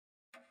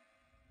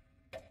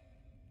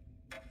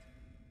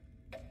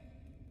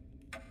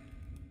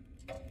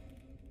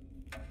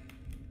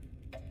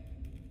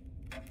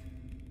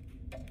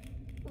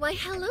Why,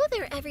 hello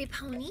there, every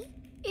pony.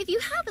 If you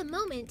have a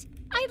moment,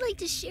 I'd like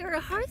to share a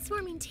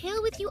heartwarming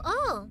tale with you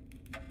all.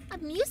 A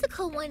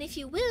musical one, if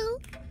you will.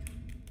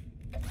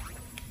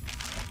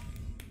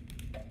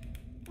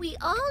 We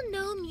all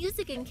know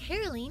music and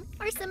caroling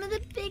are some of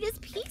the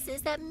biggest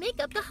pieces that make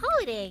up the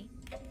holiday.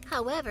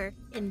 However,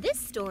 in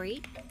this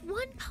story,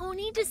 one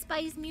pony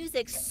despised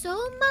music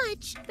so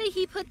much that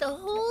he put the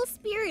whole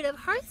spirit of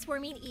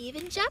Hearthwarming Eve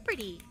in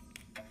jeopardy.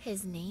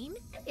 His name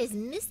is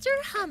Mr.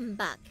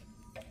 Humbuck.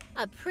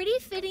 A pretty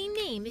fitting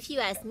name if you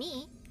ask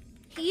me.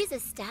 He is a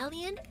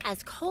stallion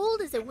as cold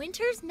as a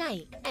winter's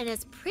night and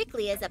as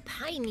prickly as a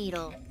pine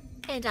needle.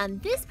 And on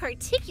this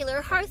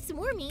particular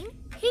Hearthwarming,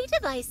 he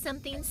devised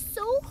something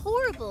so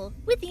horrible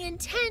with the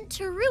intent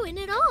to ruin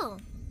it all.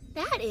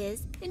 That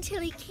is,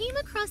 until he came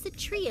across a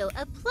trio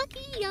of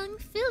plucky young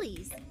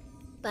fillies.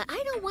 But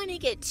I don't want to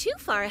get too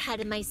far ahead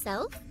of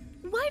myself.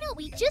 Why don't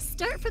we just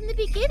start from the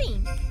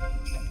beginning?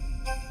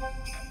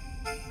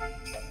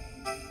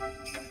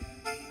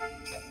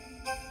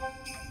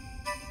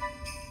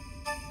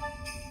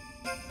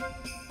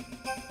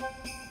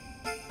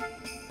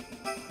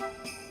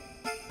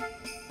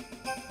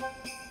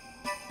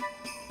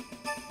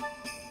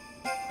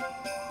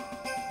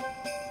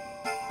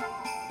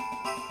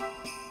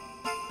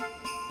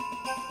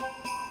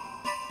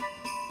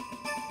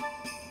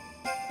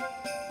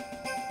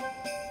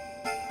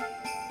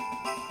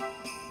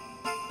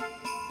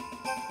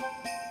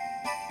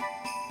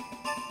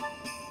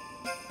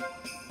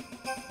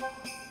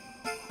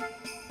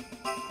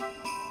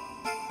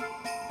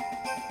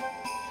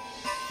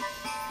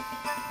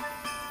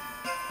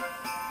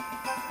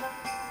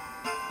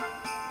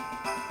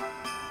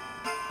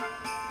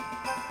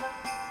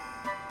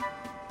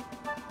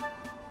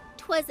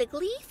 'Twas a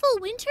gleeful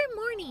winter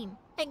morning.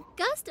 A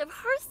gust of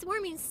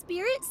hearth-warming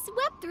spirit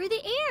swept through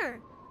the air.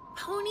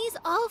 Ponies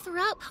all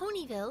throughout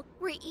Ponyville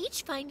were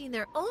each finding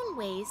their own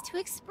ways to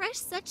express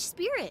such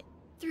spirit.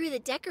 Through the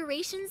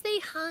decorations they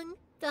hung,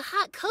 the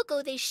hot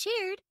cocoa they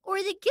shared,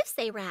 or the gifts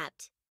they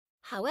wrapped.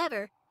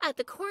 However, at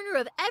the corner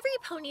of every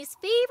pony's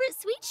favorite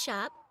sweet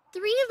shop,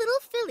 3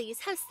 little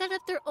fillies have set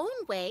up their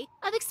own way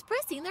of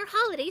expressing their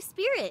holiday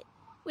spirit.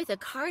 With a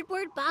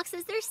cardboard box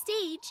as their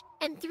stage,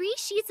 and 3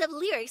 sheets of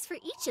lyrics for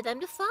each of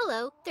them to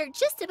follow, they're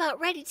just about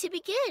ready to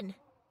begin.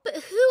 But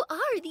who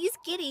are these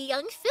giddy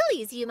young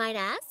fillies, you might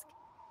ask?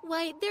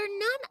 Why, they're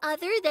none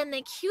other than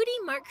the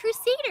Cutie Mark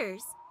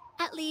Crusaders.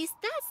 At least,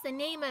 that's the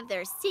name of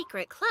their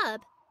secret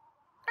club.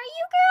 Are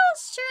you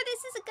girls sure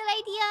this is a good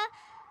idea?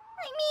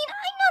 I mean,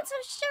 I'm not so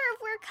sure if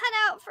we're cut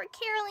out for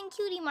caroling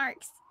cutie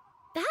marks.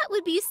 That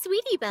would be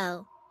Sweetie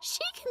Belle.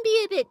 She can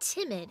be a bit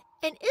timid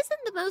and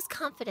isn't the most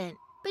confident,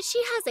 but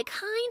she has a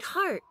kind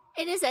heart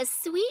and is as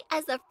sweet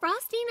as the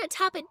frosting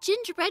atop a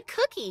gingerbread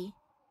cookie.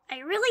 I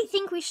really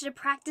think we should have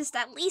practiced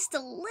at least a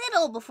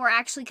little before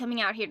actually coming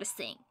out here to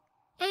sing.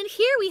 And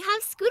here we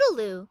have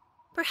Scootaloo,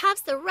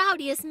 perhaps the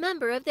rowdiest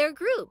member of their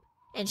group,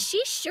 and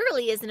she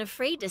surely isn't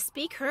afraid to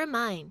speak her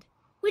mind,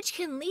 which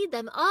can lead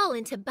them all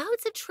into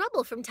bouts of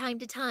trouble from time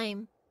to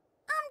time.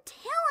 I'm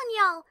telling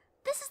y'all,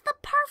 this is the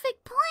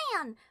perfect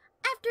plan.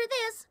 After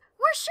this,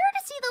 we're sure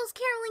to see those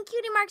caroling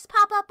cutie marks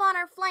pop up on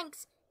our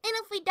flanks. And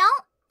if we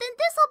don't, then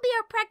this'll be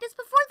our practice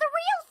before the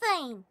real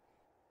thing.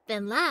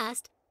 Then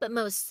last, but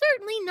most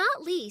certainly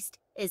not least,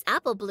 is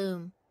Apple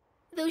Bloom.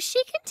 Though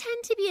she can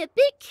tend to be a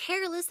bit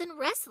careless and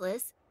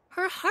restless,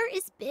 her heart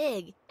is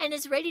big and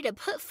is ready to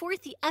put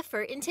forth the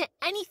effort into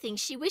anything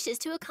she wishes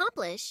to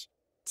accomplish.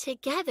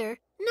 Together,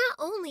 not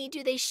only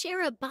do they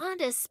share a bond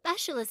as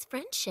special as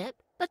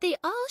friendship, but they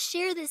all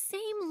share the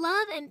same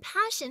love and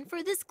passion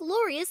for this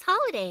glorious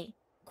holiday.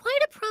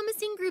 Quite a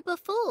promising group of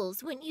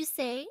foals, wouldn't you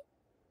say?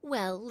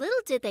 Well,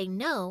 little did they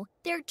know,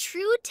 their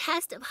true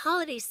test of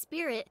holiday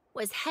spirit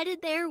was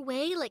headed their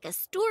way like a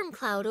storm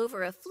cloud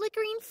over a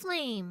flickering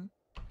flame.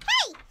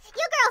 Hey,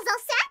 you girls all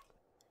set?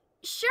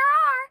 Sure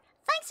are.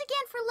 Thanks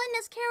again for letting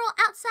us carol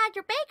outside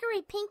your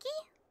bakery,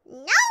 Pinky.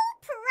 No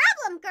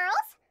problem,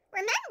 girls.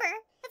 Remember,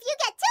 if you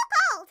get too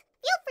cold,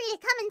 feel free to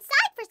come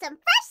inside for some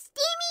fresh,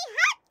 steamy,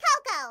 hot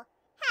cocoa.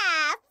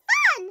 Have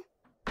fun!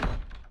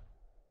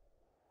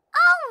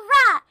 All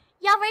right.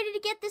 Y'all ready to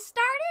get this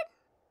started?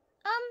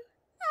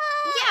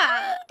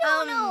 Yeah, I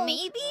don't know.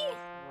 Maybe?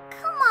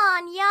 Come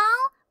on,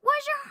 y'all.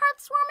 Where's your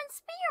hearth-warming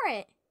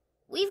spirit?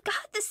 We've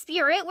got the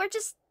spirit, we're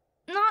just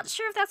not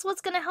sure if that's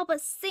what's gonna help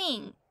us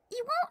sing.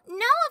 You won't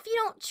know if you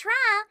don't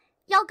try.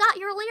 Y'all got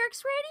your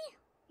lyrics ready?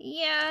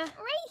 Yeah.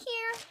 Right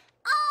here.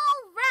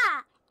 All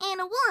right.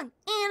 And a 1,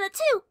 and a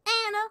 2,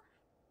 and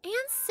a...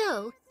 And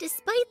so,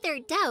 despite their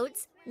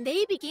doubts,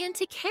 they began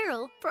to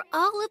carol for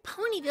all of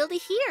Ponyville to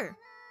hear.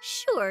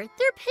 Sure,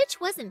 their pitch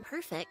wasn't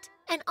perfect,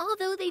 and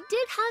although they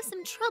did have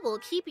some trouble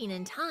keeping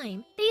in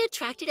time, they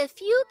attracted a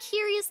few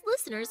curious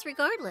listeners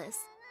regardless.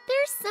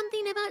 There's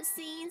something about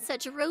seeing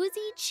such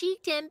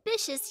rosy-cheeked,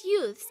 ambitious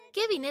youths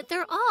giving it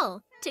their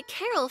all to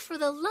carol for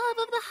the love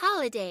of the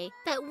holiday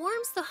that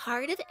warms the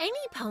heart of any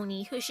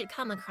pony who should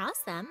come across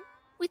them.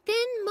 Within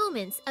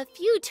moments, a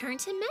few turned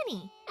to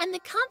many, and the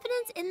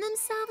confidence in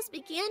themselves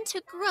began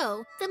to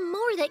grow the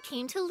more that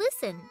came to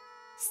listen.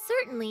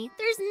 Certainly,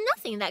 there's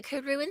nothing that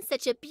could ruin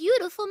such a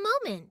beautiful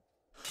moment.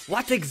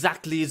 What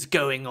exactly is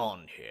going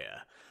on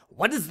here?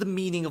 What is the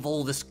meaning of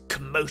all this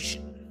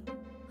commotion?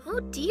 Oh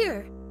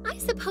dear, I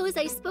suppose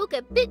I spoke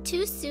a bit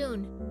too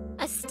soon.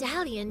 A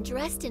stallion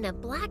dressed in a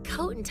black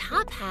coat and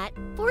top hat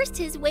forced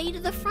his way to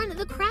the front of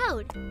the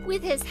crowd.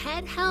 With his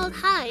head held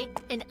high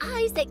and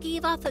eyes that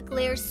gave off a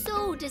glare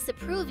so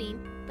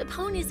disapproving, the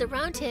ponies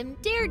around him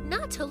dared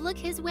not to look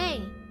his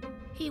way.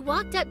 He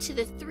walked up to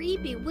the three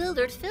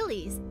bewildered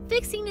fillies,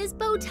 fixing his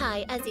bow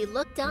tie as he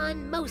looked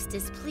on most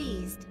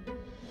displeased.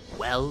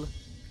 Well,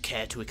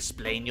 care to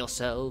explain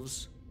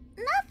yourselves?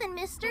 Nothing,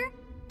 mister.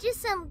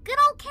 Just some good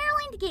old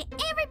caroling to get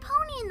every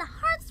pony in the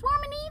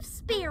Hearth-swarming Eve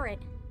spirit.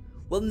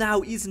 Well,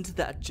 now isn't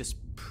that just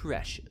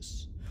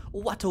precious?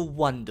 What a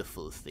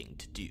wonderful thing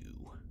to do.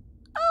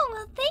 Oh,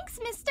 well, thanks,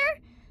 mister.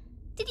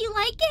 Did you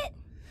like it?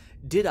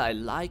 Did I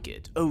like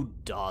it? Oh,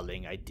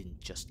 darling, I didn't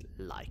just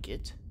like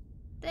it.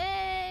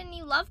 Then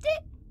you loved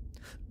it?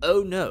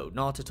 Oh, no,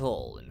 not at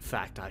all. In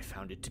fact, I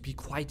found it to be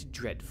quite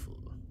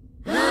dreadful.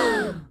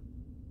 Well,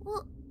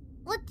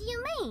 what do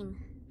you mean?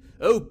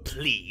 Oh,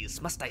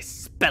 please, must I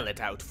spell it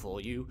out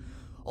for you?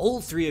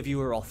 All three of you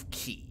are off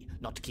key,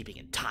 not keeping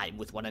in time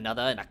with one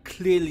another, and are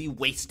clearly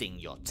wasting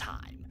your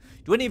time.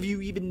 Do any of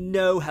you even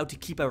know how to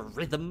keep a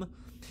rhythm?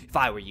 If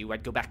I were you,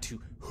 I'd go back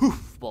to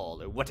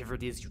hoofball or whatever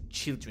it is you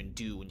children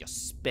do in your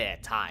spare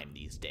time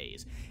these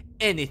days.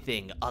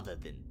 Anything other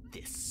than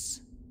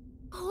this.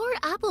 Poor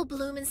Apple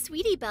Bloom and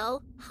Sweetie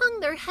Belle hung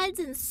their heads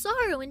in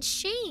sorrow and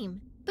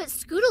shame. But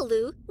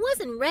Scootaloo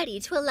wasn't ready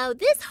to allow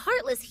this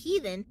heartless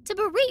heathen to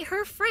berate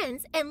her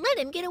friends and let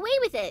him get away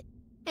with it.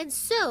 And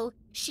so,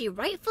 she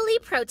rightfully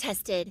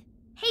protested.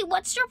 Hey,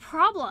 what's your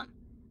problem?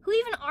 Who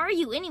even are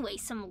you anyway,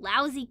 some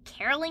lousy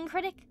caroling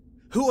critic?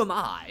 Who am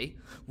I?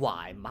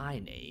 Why, my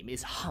name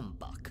is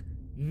Humbug.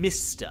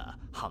 Mr.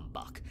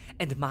 Humbug.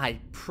 And my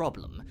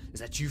problem is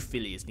that you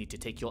fillies need to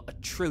take your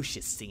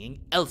atrocious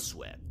singing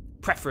elsewhere.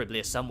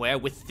 Preferably somewhere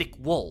with thick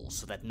walls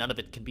so that none of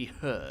it can be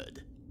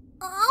heard.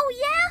 Oh,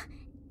 yeah?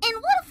 And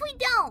what if we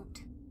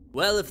don't?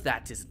 Well, if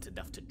that isn't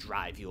enough to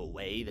drive you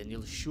away, then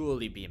you'll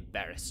surely be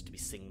embarrassed to be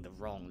singing the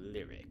wrong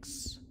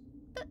lyrics.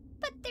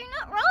 But they're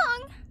not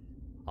wrong.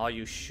 Are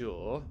you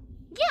sure?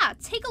 Yeah,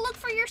 take a look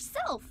for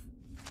yourself.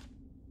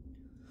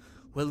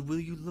 Well, will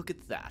you look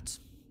at that?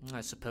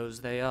 I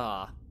suppose they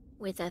are.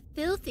 With a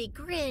filthy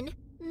grin,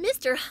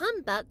 Mr.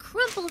 Humbug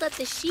crumpled up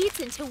the sheets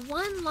into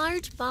one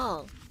large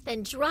ball,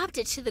 then dropped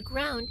it to the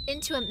ground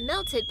into a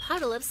melted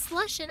puddle of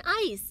slush and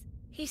ice.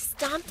 He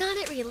stomped on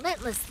it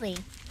relentlessly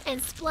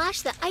and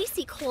splashed the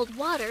icy cold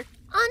water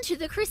onto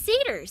the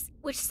Crusaders,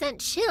 which sent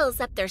chills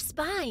up their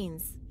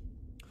spines.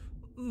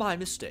 My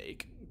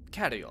mistake.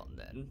 Carry on,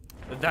 then.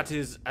 That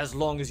is, as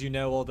long as you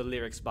know all the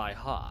lyrics by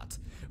heart,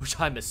 which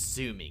I'm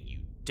assuming you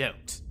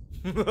don't.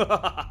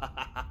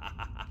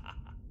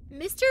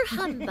 Mr.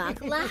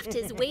 Humbug laughed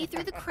his way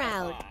through the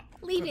crowd,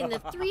 leaving the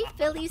three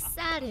fillies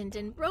saddened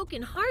and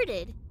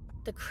broken-hearted.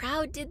 The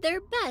crowd did their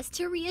best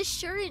to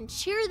reassure and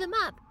cheer them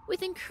up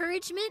with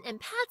encouragement and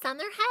pats on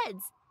their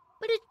heads,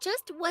 but it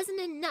just wasn't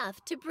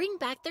enough to bring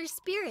back their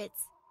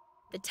spirits.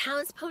 The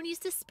town's ponies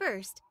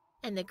dispersed,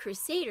 and the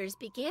Crusaders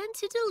began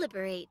to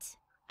deliberate.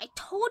 I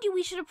told you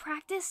we should have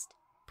practiced.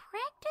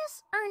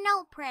 Practice or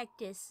no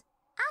practice?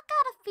 I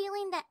got a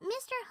feeling that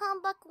Mr.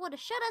 Humbug would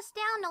have shut us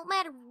down no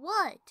matter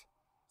what.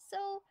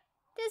 So,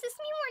 does this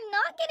mean we're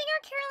not getting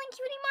our caroling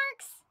cutie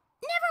marks?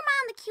 Never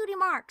mind the cutie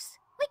marks.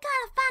 We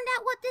gotta find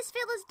out what this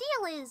fella's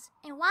deal is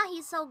and why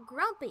he's so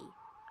grumpy.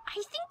 I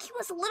think he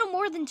was a little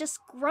more than just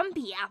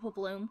grumpy, Apple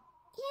Bloom.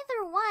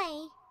 Either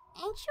way,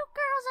 ain't you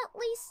girls at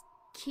least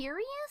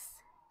curious?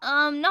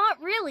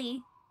 Not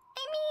really.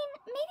 I mean,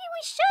 maybe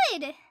we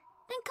should.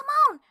 Then come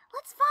on,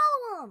 let's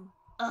follow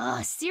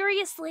him.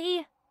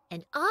 Seriously?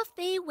 And off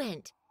they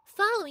went,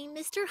 following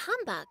Mr.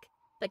 Humbug,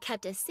 but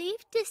kept a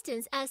safe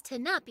distance as to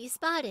not be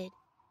spotted.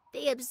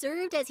 They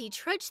observed as he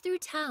trudged through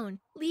town,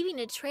 leaving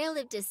a trail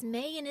of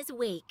dismay in his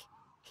wake.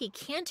 He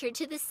cantered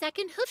to the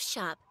second hoof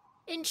shop,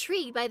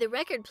 intrigued by the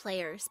record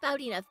player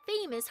spouting a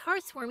famous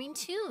hearth-warming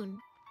tune.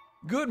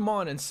 Good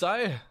morning,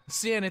 sire.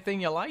 See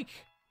anything you like?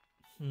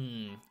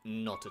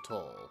 Not at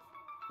all.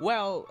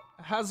 Well,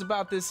 how's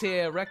about this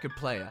here record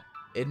player?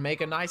 It'd make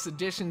a nice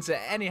addition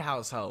to any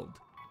household.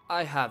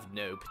 I have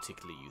no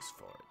particular use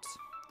for it.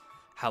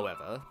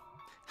 However,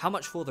 how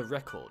much for the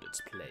record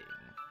it's playing?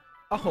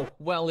 Oh,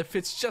 well, if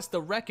it's just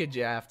the record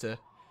you're after,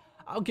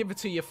 I'll give it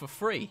to you for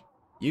free.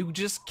 You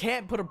just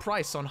can't put a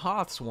price on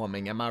hearth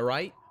warming, am I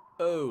right?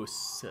 Oh,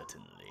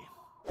 certainly.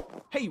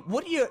 Hey,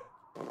 what are you...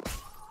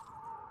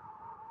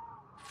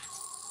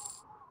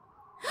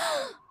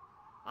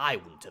 I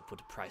wouldn't have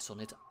put a price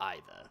on it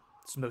either.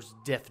 It's most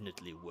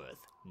definitely worth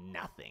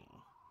nothing.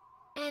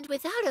 And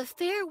without a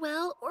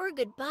farewell or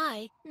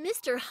goodbye,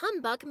 Mr.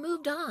 Humbug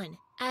moved on,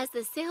 as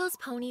the sales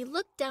pony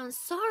looked down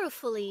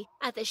sorrowfully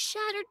at the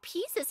shattered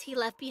pieces he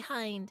left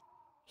behind.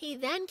 He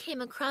then came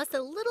across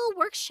a little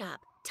workshop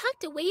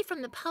tucked away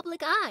from the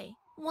public eye.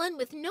 One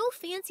with no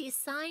fancy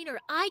sign or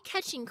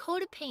eye-catching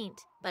coat of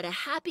paint, but a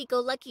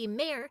happy-go-lucky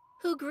mayor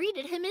who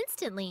greeted him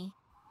instantly.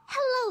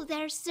 Hello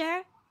there,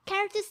 sir.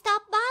 Care to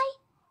stop by?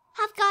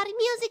 I've got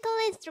musical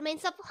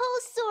instruments of all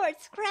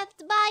sorts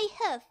crafted by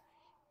Hearth.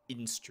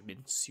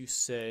 Instruments, you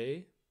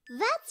say?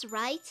 That's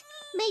right,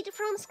 made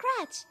from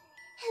scratch.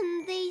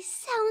 And they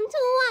sound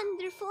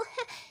wonderful.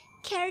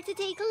 Care to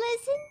take a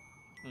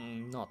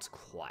listen? Not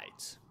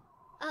quite.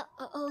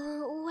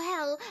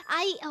 Well,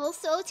 I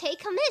also take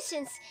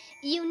commissions.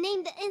 You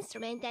name the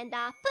instrument and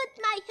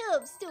put my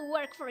hooves to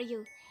work for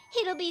you.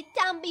 It'll be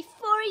done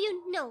before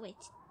you know it.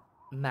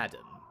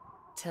 Madam,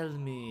 tell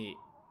me,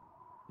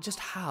 just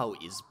how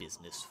is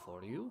business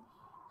for you?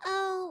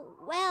 Oh,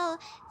 well,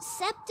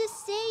 except to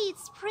say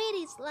it's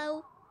pretty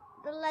slow.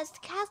 The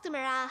last customer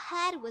I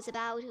had was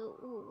about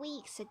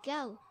weeks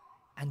ago.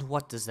 And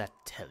what does that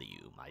tell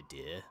you, my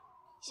dear?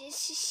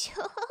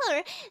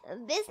 Sure,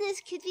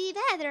 business could be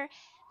better,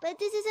 but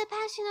this is a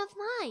passion of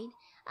mine.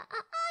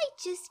 I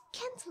just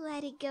can't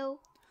let it go.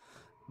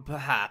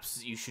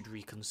 Perhaps you should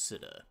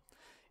reconsider.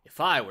 If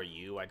I were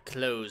you, I'd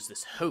close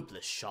this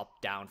hopeless shop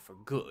down for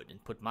good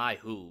and put my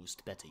hooves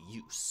to better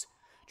use.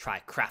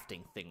 Try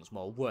crafting things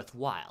more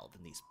worthwhile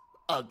than these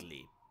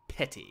ugly,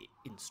 petty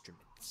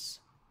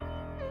instruments.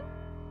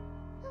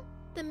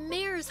 The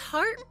mayor's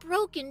heart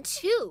broke in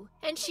two,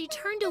 and she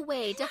turned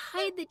away to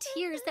hide the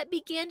tears that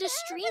began to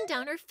stream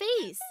down her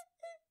face.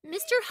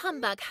 Mr.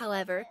 Humbug,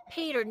 however,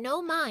 paid her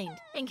no mind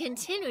and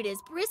continued his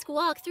brisk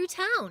walk through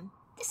town.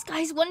 This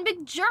guy's one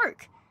big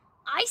jerk.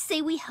 I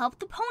say we help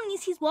the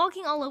ponies he's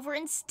walking all over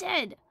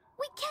instead.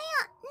 We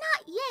can't,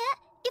 not yet.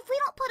 If we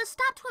don't put a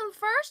stop to him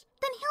first,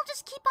 then he'll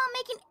just keep on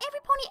making every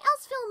pony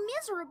else feel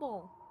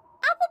miserable.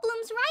 Apple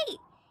Bloom's right.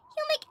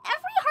 He'll make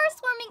every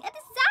hearthwarming a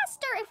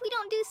disaster if we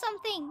don't do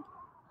something.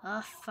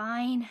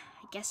 Fine.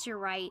 I guess you're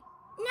right.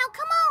 Now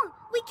come on,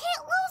 we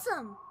can't lose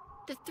him.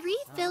 The three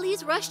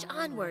fillies rushed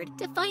onward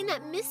to find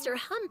that Mr.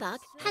 Humbug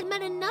had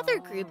met another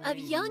group of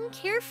young,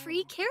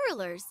 carefree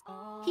carolers.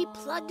 He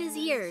plugged his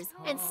ears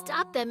and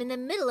stopped them in the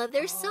middle of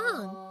their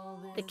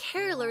song. The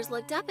carolers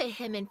looked up at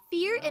him in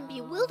fear and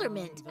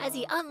bewilderment as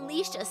he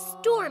unleashed a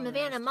storm of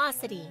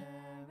animosity.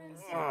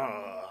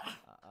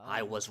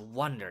 I was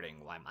wondering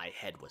why my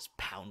head was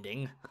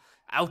pounding.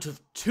 Out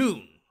of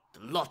tune,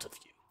 the lot of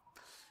you.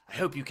 I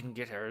hope you can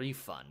get a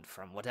refund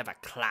from whatever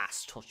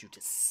class taught you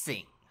to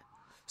sing.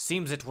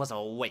 Seems it was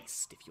a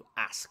waste, if you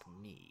ask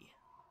me.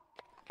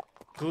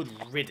 Good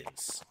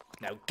riddance.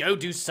 Now go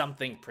do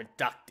something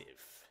productive.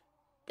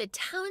 The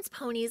town's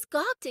ponies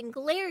gawked and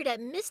glared at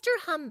Mr.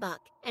 Humbug,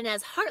 and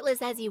as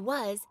heartless as he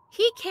was,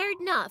 he cared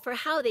not for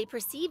how they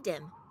perceived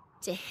him.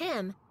 To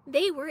him,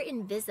 they were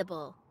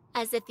invisible,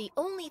 as if the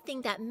only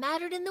thing that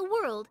mattered in the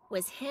world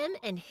was him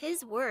and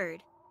his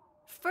word.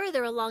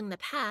 Further along the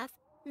path,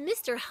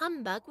 Mr.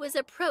 Humbug was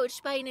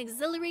approached by an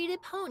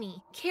exhilarated pony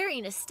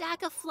carrying a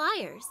stack of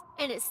flyers,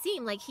 and it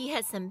seemed like he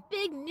had some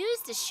big news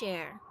to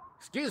share.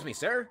 Excuse me,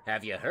 sir.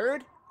 Have you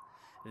heard?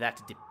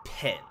 That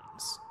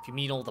depends. If you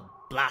mean all the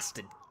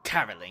blasted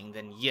caroling,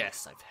 then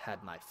yes, I've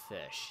had my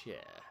fair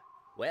share.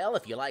 Well,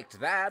 if you liked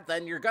that,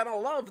 then you're gonna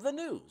love the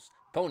news.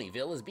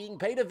 Ponyville is being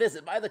paid a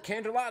visit by the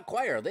Canterlot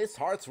Choir this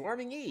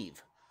hearthwarming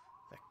eve.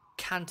 The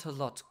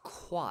Canterlot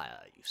Choir,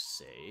 you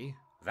say?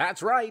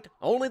 That's right.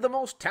 Only the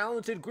most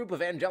talented group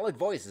of angelic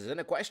voices in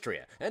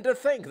Equestria. And to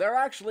think they're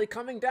actually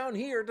coming down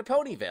here to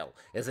Ponyville.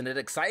 Isn't it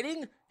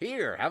exciting?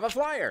 Here, have a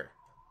flyer.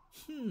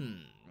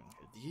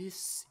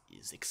 This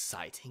is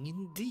exciting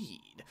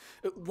indeed.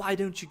 Why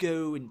don't you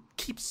go and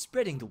keep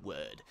spreading the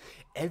word?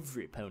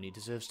 Every pony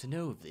deserves to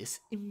know of this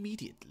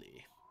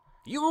immediately.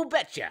 You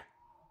betcha!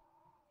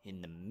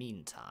 In the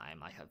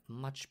meantime, I have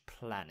much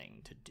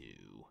planning to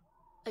do.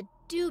 A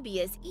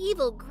dubious,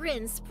 evil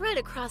grin spread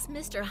across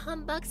Mr.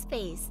 Humbug's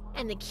face,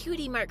 and the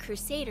Cutie Mark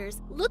Crusaders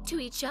looked to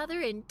each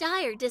other in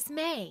dire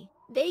dismay.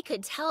 They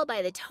could tell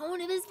by the tone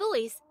of his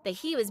voice that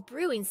he was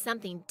brewing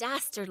something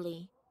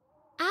dastardly.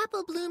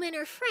 Apple Bloom and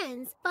her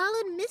friends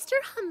followed Mr.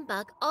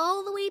 Humbug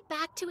all the way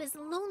back to his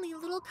lonely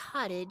little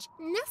cottage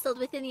nestled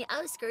within the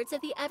outskirts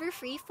of the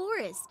ever-free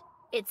forest.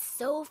 It's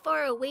so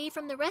far away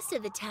from the rest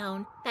of the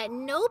town that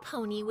no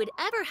pony would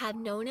ever have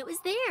known it was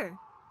there.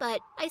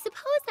 But I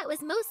suppose that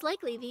was most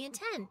likely the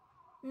intent.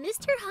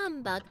 Mr.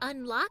 Humbug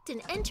unlocked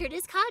and entered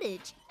his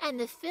cottage, and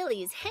the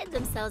fillies hid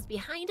themselves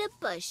behind a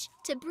bush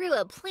to brew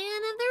a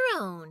plan of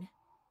their own.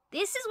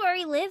 This is where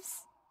he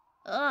lives?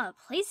 Ugh,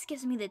 place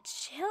gives me the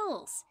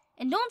chills.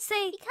 And don't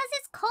say, Because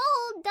it's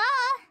cold,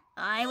 duh.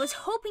 I was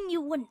hoping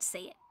you wouldn't say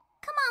it.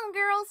 Come on,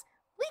 girls.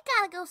 We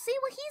gotta go see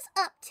what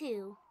he's up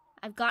to.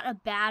 I've got a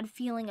bad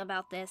feeling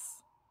about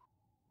this.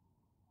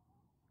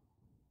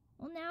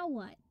 Well, now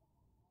what?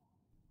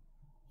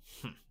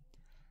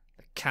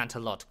 The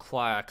Canterlot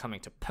Choir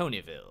coming to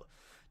Ponyville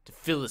to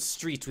fill the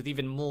streets with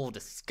even more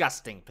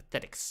disgusting,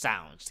 pathetic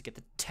sounds to get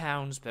the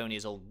town's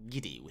ponies all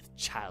giddy with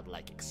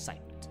childlike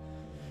excitement.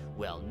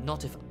 Well,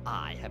 not if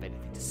I have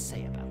anything to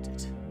say about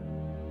it.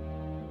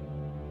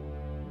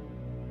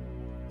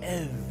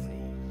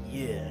 Every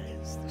year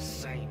is the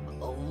same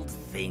old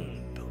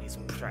thing. Ponies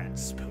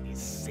prance, ponies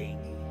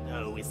sing.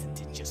 Oh,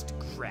 isn't it just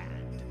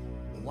grand?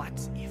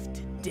 What if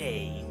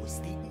today was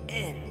the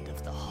end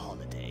of the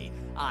holiday?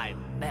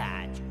 I'm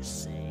mad, you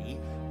say?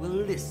 Well,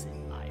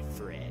 listen, my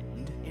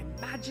friend.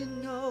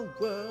 Imagine a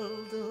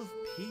world of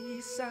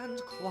peace and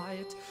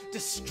quiet,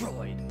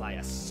 destroyed by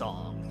a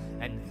song,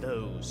 and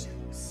those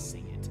who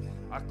sing it.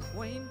 A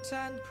quaint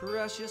and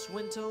precious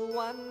winter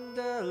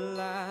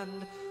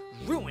wonderland,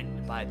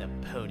 ruined by the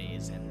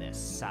ponies and their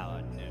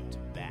sour note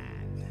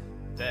band.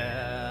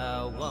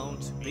 There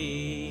won't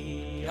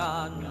be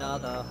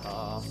another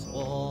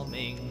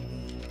heartwarming.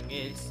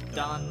 It's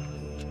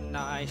done,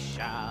 I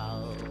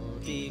shall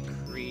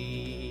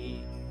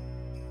decree.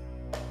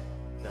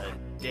 The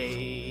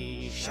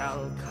day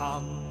shall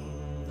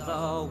come,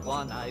 the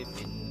one I've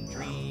been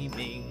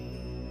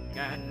dreaming,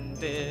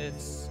 and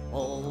it's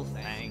all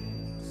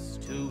thanks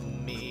to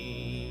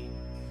me.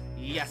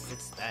 Yes,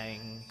 it's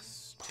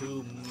thanks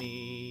to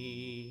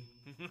me.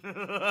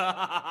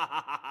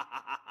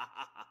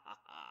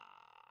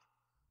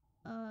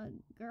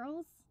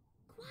 Girls?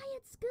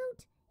 Quiet,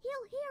 Scoot.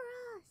 He'll hear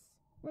us.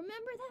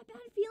 Remember that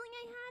bad feeling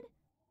I had?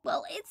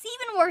 Well, it's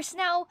even worse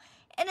now,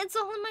 and it's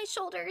all on my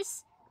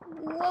shoulders.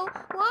 Whoa,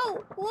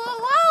 whoa, whoa,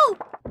 whoa!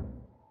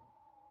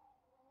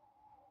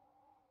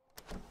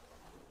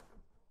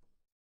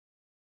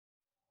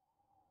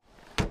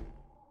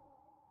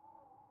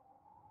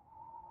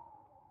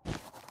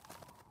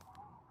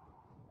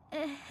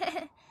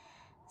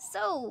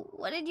 So,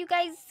 what did you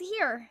guys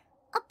hear?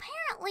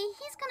 Apparently,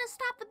 he's gonna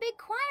stop the big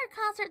choir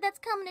concert that's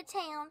coming to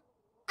town.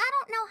 I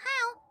don't know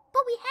how,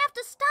 but we have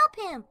to stop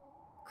him.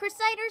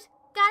 Crusaders,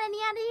 got any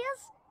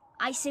ideas?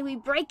 I say we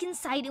break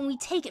inside and we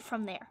take it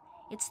from there.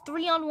 It's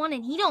 3-on-1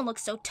 and he don't look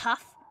so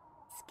tough.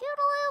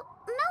 Scootaloo,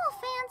 no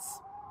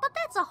offense, but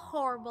that's a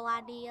horrible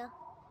idea.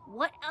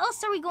 What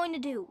else are we going to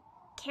do?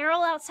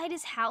 Carol outside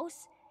his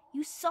house?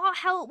 You saw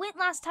how it went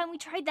last time we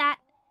tried that.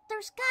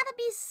 There's gotta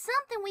be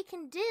something we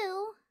can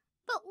do.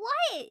 But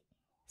what?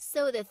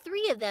 So the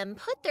three of them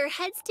put their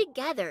heads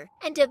together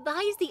and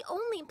devised the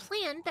only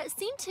plan that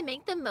seemed to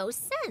make the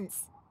most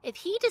sense. If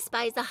he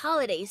despised the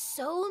holiday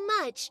so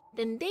much,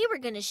 then they were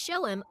going to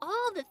show him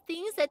all the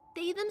things that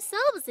they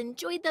themselves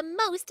enjoyed the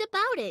most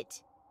about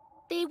it.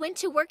 They went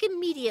to work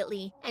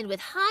immediately and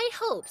with high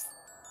hopes.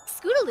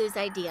 Scootaloo's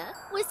idea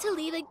was to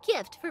leave a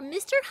gift for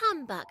Mr.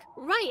 Humbuck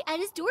right at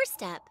his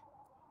doorstep.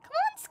 Come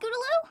on,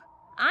 Scootaloo.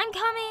 I'm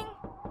coming.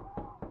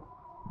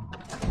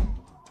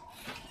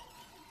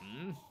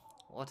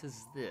 What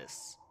is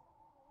this?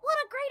 What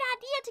a great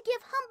idea to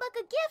give Humbuck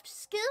a gift,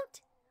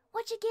 Scoot.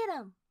 What'd you get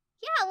him?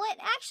 Yeah, what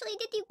actually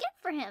did you get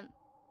for him?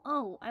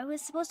 Oh, I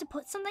was supposed to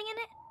put something in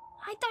it?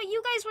 I thought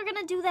you guys were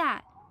gonna do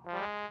that.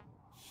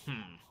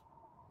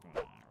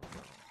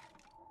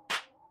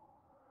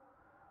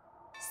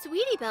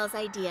 Sweetie Belle's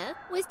idea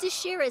was to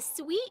share a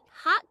sweet,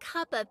 hot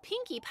cup of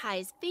Pinkie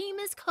Pie's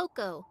famous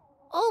cocoa,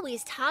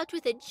 always topped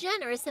with a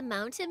generous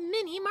amount of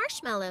mini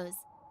marshmallows.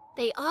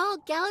 They all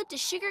galloped to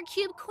Sugar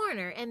Cube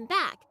Corner and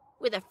back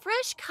with a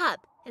fresh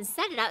cup and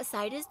set it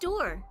outside his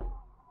door.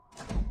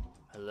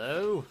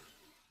 Hello?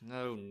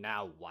 Oh,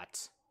 now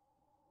what?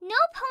 No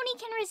pony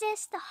can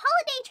resist the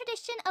holiday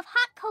tradition of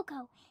hot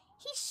cocoa.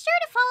 He's sure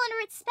to fall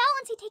under its spell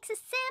once he takes a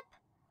sip.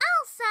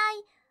 I'll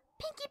say,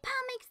 Pinkie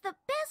Pie makes the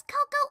best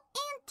cocoa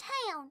in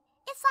town.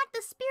 It's like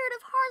the spirit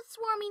of hearth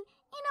warming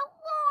in a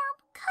warm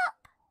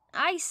cup.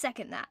 I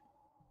second that.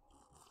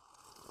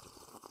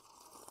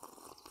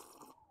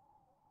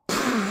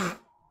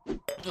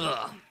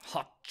 Ugh,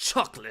 hot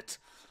chocolate.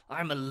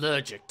 I'm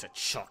allergic to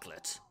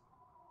chocolate.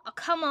 Oh,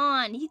 come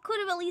on. He could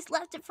have at least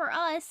left it for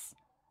us.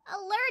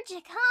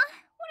 Allergic, huh?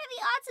 What are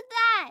the odds of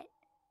that?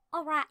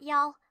 All right,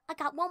 y'all. I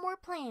got one more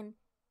plan.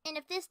 And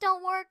if this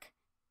don't work,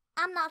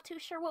 I'm not too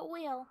sure what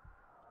will.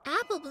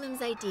 Apple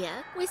Bloom's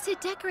idea was to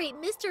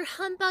decorate Mr.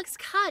 Humbuck's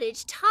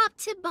cottage top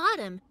to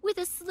bottom with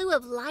a slew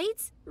of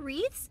lights,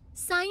 wreaths,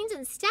 signs,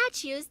 and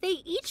statues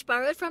they each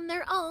borrowed from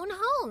their own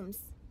homes.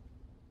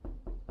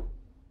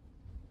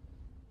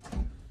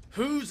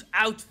 Who's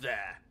out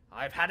there?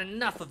 I've had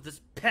enough of this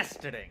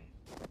pestering.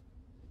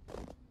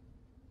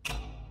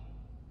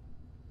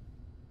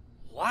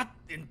 What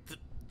in the...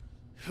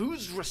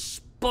 Who's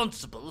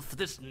responsible for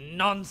this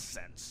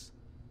nonsense?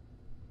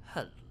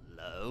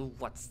 Hello,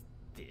 what's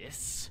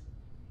this?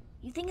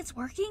 You think it's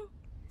working?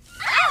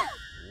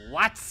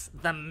 What's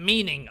the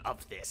meaning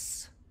of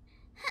this?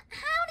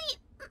 Howdy,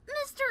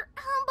 Mr.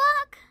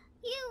 Humbuck.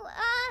 You,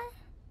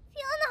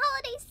 feeling the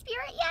holiday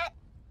spirit yet?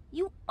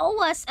 You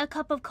owe us a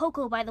cup of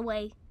cocoa, by the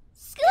way.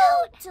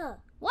 Scoot!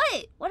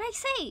 What? What'd I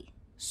say?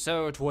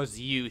 So it was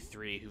you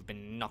three who've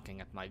been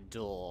knocking at my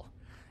door.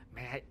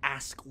 May I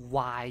ask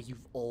why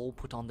you've all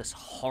put on this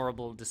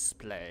horrible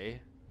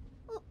display?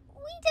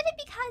 We did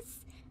it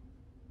because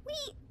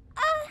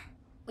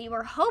we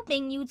were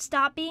hoping you'd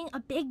stop being a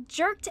big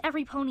jerk to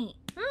every pony.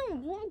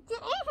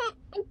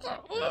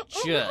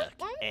 Jerk,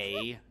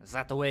 eh? Is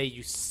that the way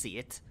you see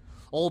it?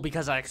 All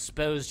because I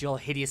exposed your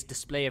hideous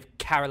display of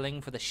caroling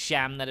for the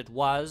sham that it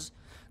was?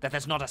 That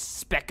there's not a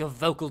speck of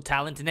vocal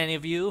talent in any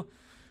of you?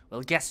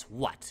 Well, guess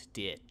what,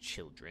 dear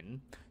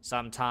children?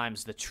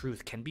 Sometimes the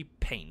truth can be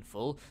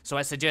painful, so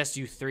I suggest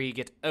you three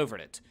get over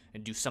it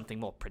and do something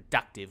more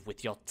productive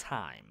with your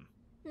time.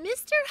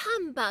 Mr.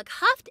 Humbug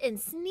huffed and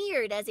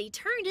sneered as he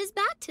turned his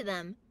back to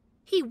them.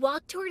 He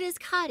walked toward his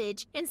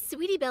cottage, and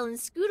Sweetie Belle and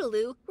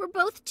Scootaloo were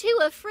both too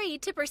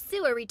afraid to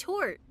pursue a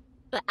retort.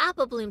 But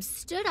Apple Bloom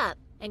stood up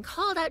and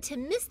called out to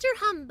Mr.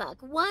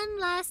 Humbug one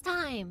last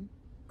time.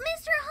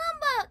 Mr.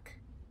 Humbug!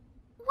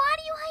 Why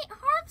do you hate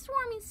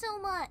hearthwarming so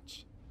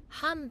much?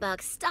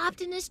 Humbug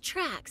stopped in his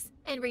tracks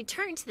and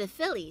returned to the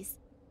fillies.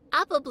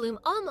 Apple Bloom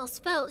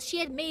almost felt she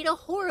had made a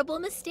horrible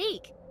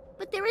mistake,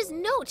 but there was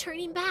no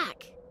turning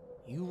back.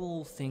 You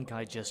all think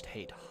I just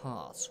hate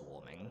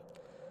hearthwarming?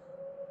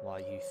 Why,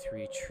 you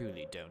three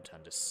truly don't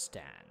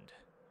understand.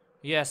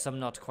 Yes, I'm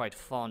not quite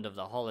fond of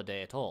the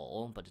holiday at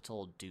all, but it's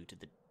all due to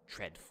the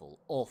dreadful,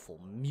 awful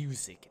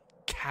music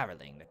and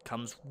caroling that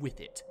comes with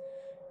it.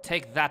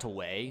 Take that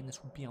away, and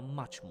this would be a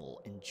much more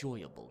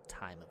enjoyable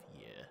time of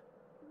year.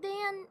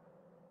 Then,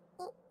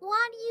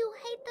 why do you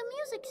hate the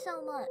music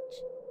so much?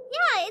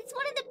 Yeah, it's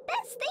one of the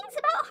best things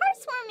about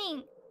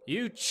hearthwarming.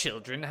 You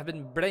children have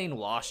been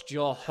brainwashed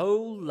your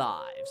whole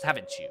lives,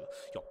 haven't you?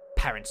 Your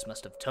parents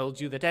must have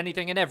told you that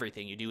anything and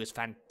everything you do is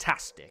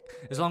fantastic,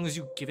 as long as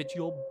you give it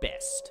your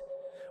best.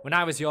 When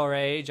I was your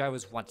age, I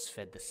was once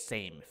fed the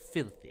same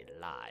filthy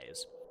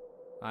lies.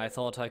 I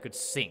thought I could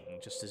sing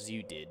just as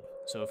you did,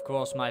 so of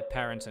course my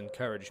parents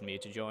encouraged me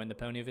to join the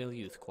Ponyville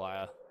Youth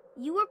Choir.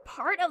 You were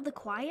part of the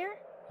choir?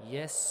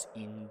 Yes,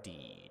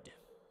 indeed.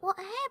 What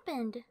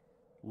happened?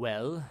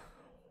 Well,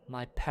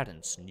 my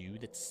parents knew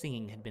that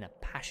singing had been a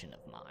passion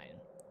of mine.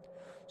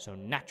 So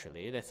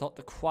naturally, they thought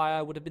the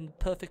choir would have been the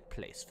perfect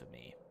place for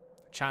me.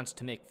 A chance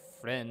to make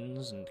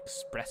friends and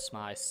express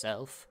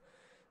myself.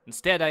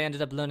 Instead, I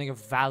ended up learning a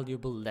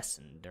valuable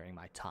lesson during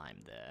my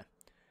time there.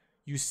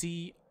 You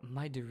see,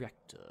 my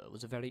director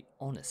was a very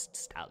honest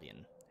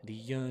stallion, and he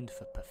yearned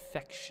for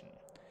perfection.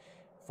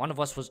 If one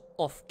of us was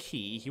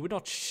off-key, he would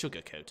not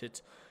sugarcoat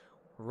it.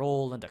 We're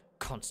all under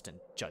constant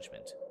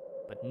judgment,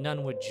 but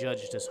none were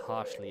judged as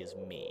harshly as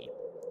me.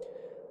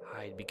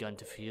 I had begun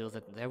to feel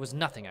that there was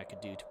nothing I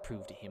could do to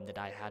prove to him that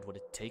I had what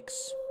it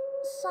takes.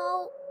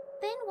 So,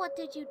 then what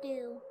did you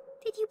do?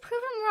 Did you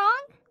prove him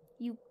wrong?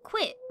 You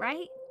quit,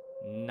 right?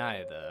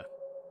 Neither.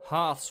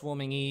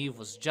 Hearthwarming Eve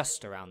was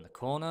just around the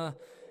corner,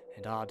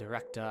 and our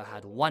director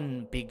had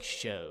one big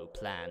show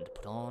planned to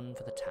put on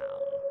for the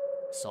town.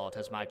 I saw it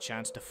as my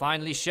chance to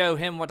finally show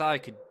him what I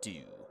could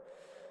do.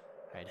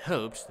 I had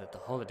hoped that the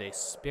holiday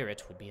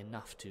spirit would be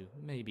enough to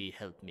maybe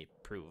help me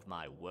prove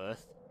my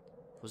worth.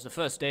 It was the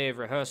first day of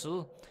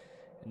rehearsal,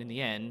 and in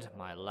the end,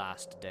 my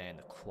last day in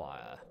the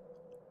choir.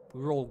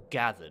 We were all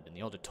gathered in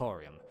the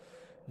auditorium.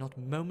 Not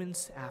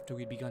moments after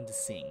we'd begun to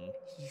sing,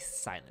 he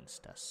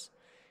silenced us.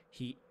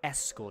 He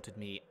escorted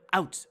me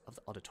out of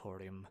the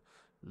auditorium,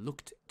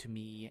 looked to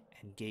me,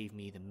 and gave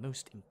me the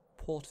most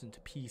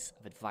important piece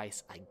of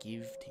advice I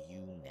give to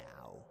you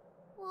now.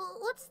 Well,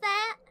 what's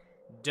that?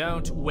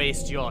 Don't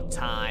waste your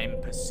time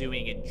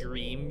pursuing a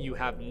dream you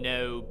have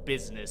no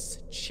business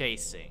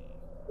chasing.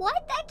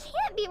 What? That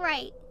can't be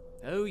right.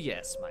 Oh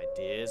yes, my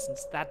dears,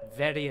 it's that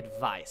very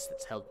advice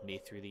that's helped me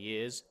through the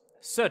years.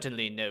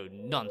 Certainly no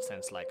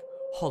nonsense like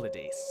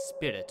holiday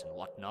spirit and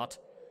whatnot.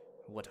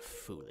 What a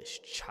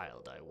foolish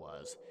child I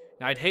was.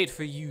 Now, I'd hate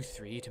for you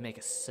three to make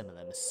a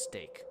similar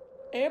mistake.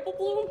 Apple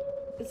Bloom?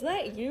 Is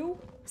that you?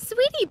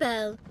 Sweetie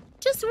Belle,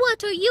 just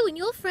what are you and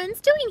your friends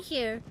doing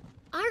here?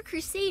 Our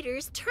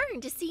Crusaders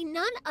turned to see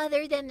none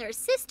other than their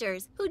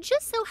sisters, who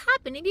just so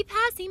happened to be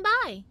passing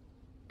by.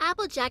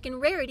 Applejack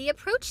and Rarity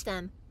approached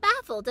them,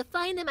 baffled to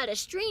find them at a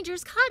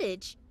stranger's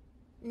cottage.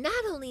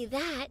 Not only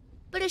that,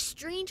 but a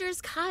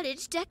stranger's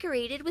cottage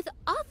decorated with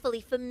awfully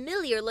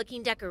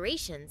familiar-looking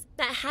decorations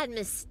that had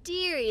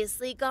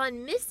mysteriously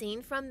gone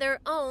missing from their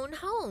own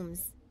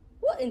homes.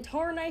 What in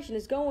tarnation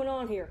is going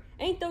on here?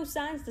 Ain't those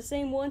signs the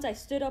same ones I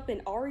stood up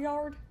in our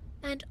yard?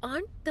 And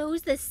aren't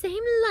those the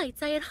same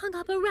lights I had hung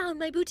up around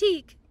my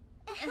boutique?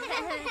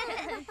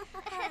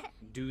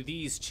 Do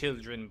these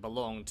children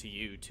belong to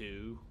you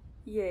two?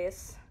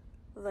 Yes,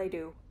 they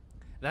do.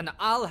 Then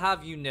I'll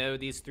have you know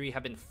these three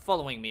have been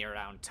following me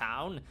around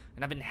town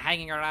and have been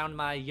hanging around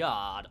my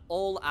yard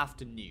all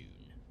afternoon.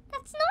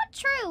 That's not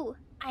true.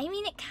 I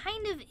mean, it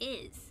kind of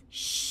is.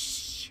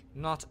 Shh!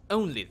 Not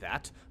only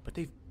that, but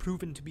they've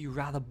proven to be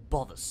rather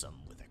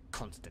bothersome with their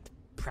constant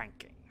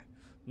pranking.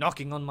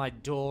 Knocking on my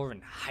door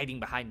and hiding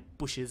behind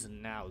bushes,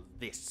 and now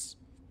this.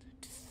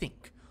 To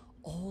think,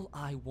 all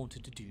I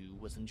wanted to do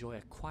was enjoy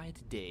a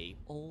quiet day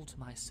all to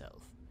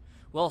myself.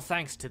 Well,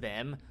 thanks to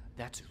them,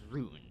 that's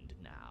ruined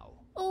now.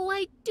 Oh,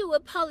 I do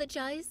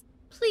apologize.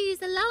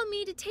 Please allow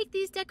me to take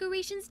these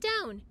decorations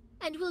down,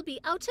 and we'll be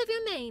out of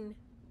your mane.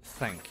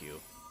 Thank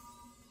you.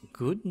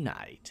 Good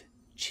night,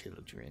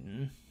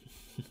 children.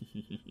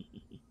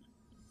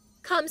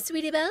 Come,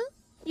 Sweetie Belle.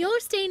 You're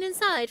staying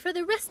inside for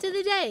the rest of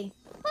the day.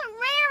 But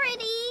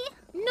Rarity!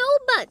 No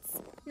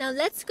buts. Now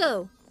let's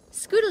go.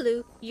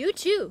 Scootaloo, you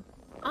too.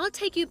 I'll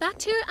take you back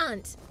to your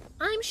aunt.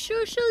 I'm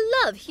sure she'll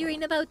love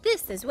hearing about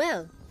this as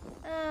well.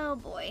 Oh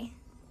boy.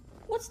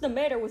 What's the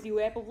matter with you,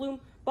 Apple Bloom?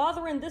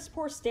 Bothering this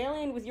poor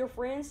stallion with your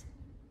friends?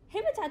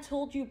 Haven't I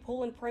told you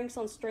pulling pranks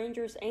on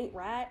strangers ain't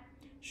right?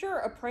 Sure,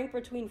 a prank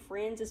between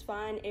friends is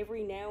fine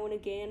every now and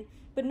again,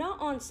 but not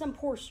on some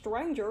poor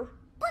stranger.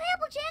 But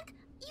Applejack,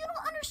 you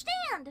don't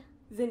understand.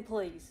 Then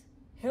please,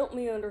 help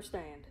me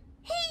understand.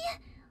 He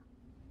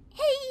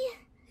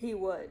He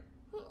what?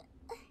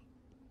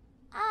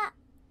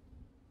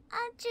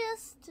 I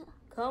just...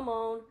 Come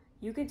on,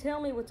 you can tell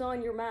me what's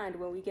on your mind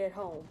when we get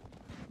home.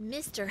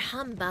 Mr.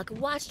 Humbug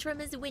watched from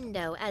his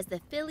window as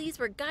the fillies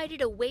were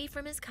guided away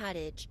from his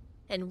cottage,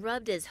 and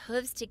rubbed his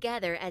hooves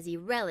together as he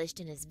relished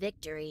in his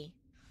victory.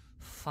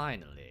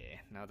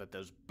 Finally, now that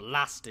those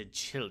blasted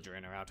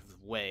children are out of the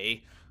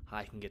way,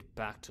 I can get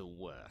back to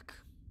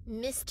work.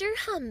 Mr.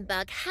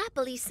 Humbug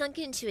happily sunk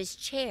into his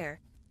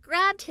chair,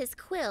 grabbed his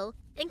quill,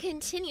 and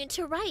continued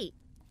to write.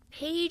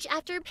 Page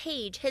after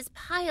page, his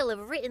pile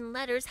of written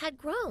letters had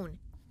grown,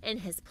 and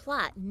his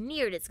plot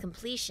neared its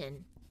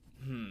completion.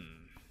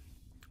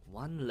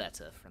 One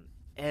letter from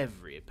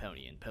every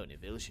pony in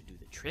Ponyville should do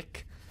the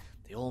trick.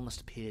 They all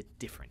must appear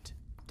different.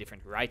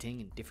 Different writing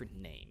and different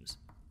names.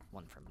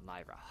 One from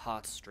Lyra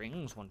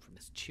Heartstrings, one from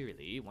Miss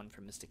Cheerily, one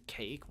from Mr.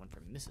 Cake, one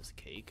from Mrs.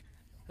 Cake.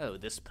 Oh,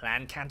 this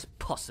plan can't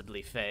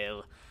possibly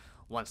fail.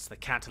 Once the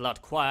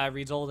Canterlot Choir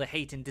reads all the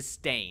hate and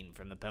disdain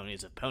from the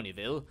ponies of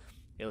Ponyville,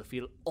 they'll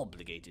feel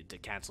obligated to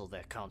cancel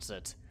their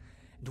concert.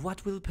 And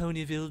what will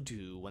Ponyville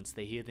do once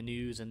they hear the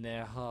news and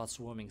their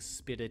heartwarming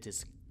spirit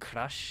is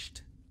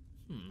crushed?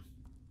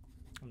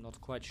 I'm not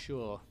quite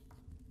sure.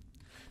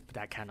 But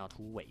I cannot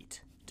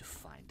wait to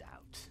find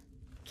out.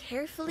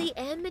 Carefully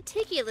and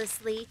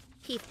meticulously,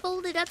 he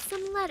folded up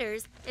some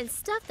letters and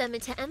stuffed them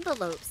into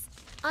envelopes.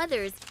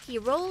 Others he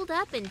rolled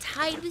up and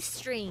tied with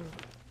string,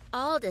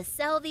 all to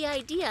sell the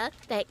idea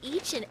that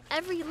each and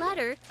every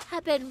letter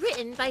had been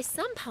written by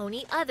some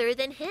pony other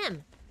than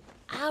him.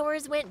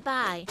 Hours went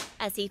by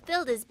as he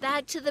filled his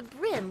bag to the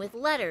brim with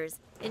letters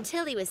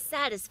until he was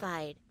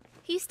satisfied.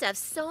 He stuffed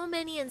so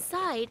many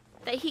inside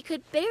that he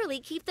could barely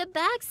keep the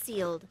bag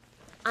sealed.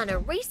 On a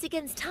race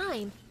against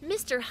time,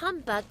 Mr.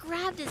 Humbug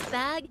grabbed his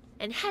bag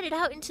and headed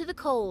out into the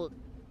cold,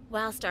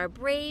 whilst our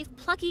brave,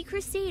 plucky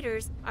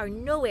crusaders are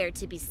nowhere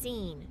to be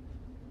seen.